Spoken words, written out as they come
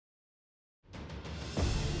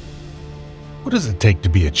What does it take to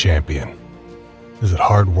be a champion? Is it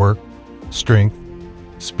hard work, strength,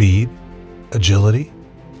 speed, agility?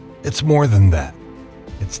 It's more than that.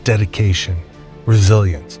 It's dedication,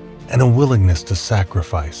 resilience, and a willingness to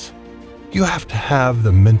sacrifice. You have to have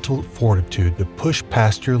the mental fortitude to push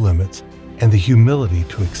past your limits and the humility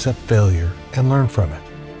to accept failure and learn from it.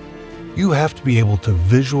 You have to be able to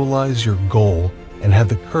visualize your goal and have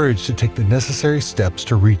the courage to take the necessary steps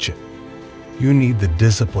to reach it. You need the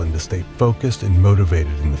discipline to stay focused and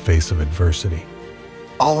motivated in the face of adversity.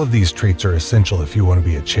 All of these traits are essential if you want to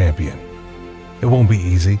be a champion. It won't be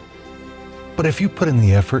easy, but if you put in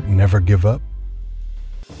the effort and never give up,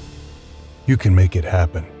 you can make it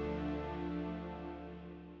happen.